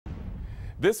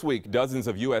This week, dozens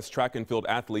of U.S. track and field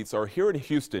athletes are here in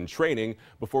Houston training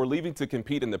before leaving to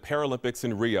compete in the Paralympics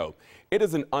in Rio. It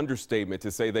is an understatement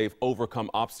to say they've overcome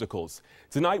obstacles.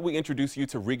 Tonight, we introduce you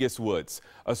to Regas Woods,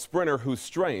 a sprinter whose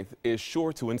strength is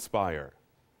sure to inspire.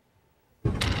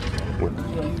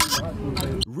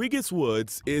 Regas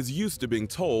Woods is used to being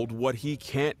told what he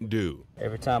can't do.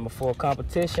 Every time before a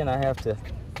competition, I have to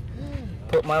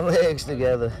put my legs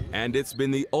together. And it's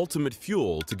been the ultimate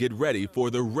fuel to get ready for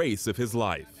the race of his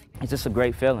life. It's just a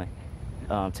great feeling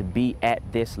to be at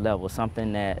this level,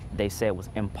 something that they said was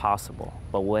impossible.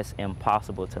 But what's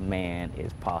impossible to man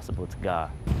is possible to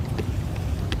God.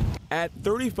 At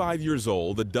 35 years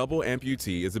old, the double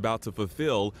amputee is about to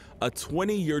fulfill a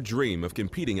 20-year dream of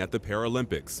competing at the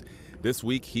Paralympics. This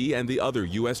week, he and the other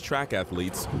U.S. track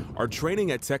athletes are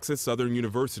training at Texas Southern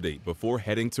University before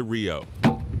heading to Rio.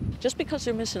 Just because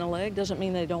they're missing a leg doesn't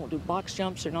mean they don't do box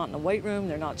jumps, they're not in the weight room,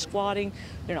 they're not squatting,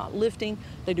 they're not lifting.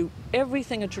 They do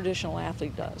everything a traditional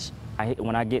athlete does.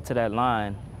 When I get to that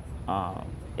line,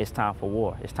 it's time for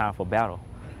war, it's time for battle.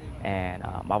 And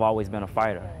I've always been a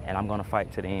fighter, and I'm going to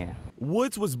fight to the end.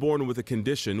 Woods was born with a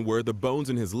condition where the bones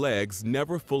in his legs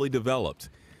never fully developed.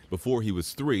 Before he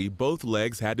was 3, both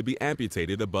legs had to be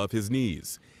amputated above his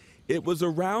knees. It was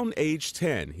around age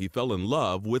 10 he fell in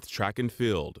love with track and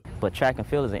field. But track and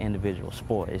field is an individual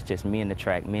sport. It's just me and the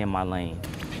track, me and my lane.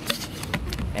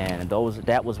 And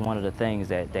that was one of the things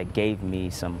that gave me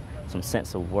some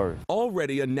sense of worth.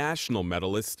 Already a national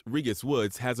medalist, Regas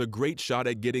Woods has a great shot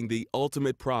at getting the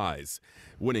ultimate prize,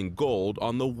 winning gold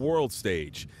on the world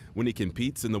stage when he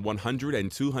competes in the 100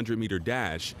 and 200 meter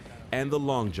dash and the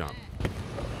long jump.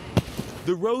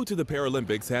 The road to the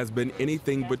Paralympics has been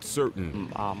anything but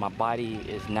certain. My body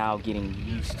is now getting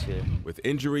used to. With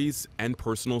injuries and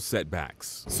personal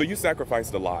setbacks. So you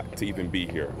sacrificed a lot to even be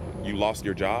here. You lost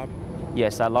your job?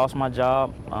 Yes, I lost my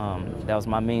job. That was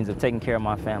my means of taking care of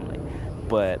my family.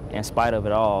 But in spite of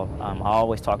it all, I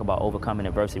always talk about overcoming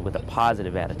adversity with a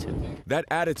positive attitude. That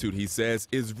attitude, he says,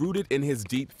 is rooted in his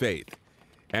deep faith.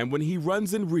 And when he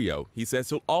runs in Rio, he says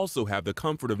he'll also have the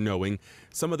comfort of knowing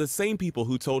some of the same people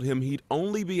who told him he'd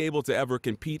only be able to ever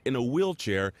compete in a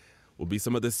wheelchair will be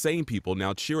some of the same people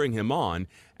now cheering him on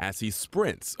as he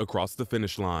sprints across the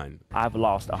finish line. I've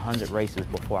lost 100 races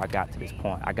before I got to this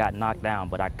point. I got knocked down,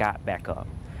 but I got back up.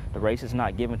 The race is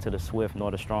not given to the swift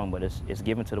nor the strong, but it's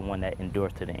given to the one that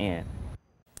endures to the end.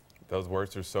 Those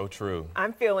words are so true.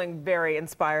 I'm feeling very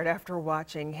inspired after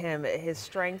watching him. His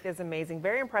strength is amazing,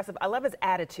 very impressive. I love his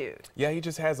attitude. Yeah, he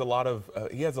just has a lot of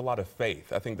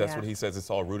faith. I think that's what he says it's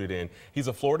all rooted in. He's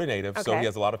a Florida native, so he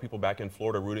has a lot of people back in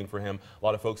Florida rooting for him, a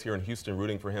lot of folks here in Houston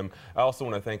rooting for him. I also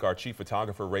want to thank our chief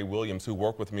photographer, Ray Williams, who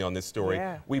worked with me on this story.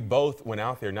 We both went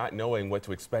out there not knowing what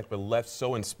to expect, but left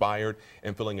so inspired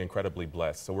and feeling incredibly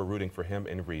blessed. So we're rooting for him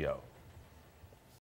in Rio.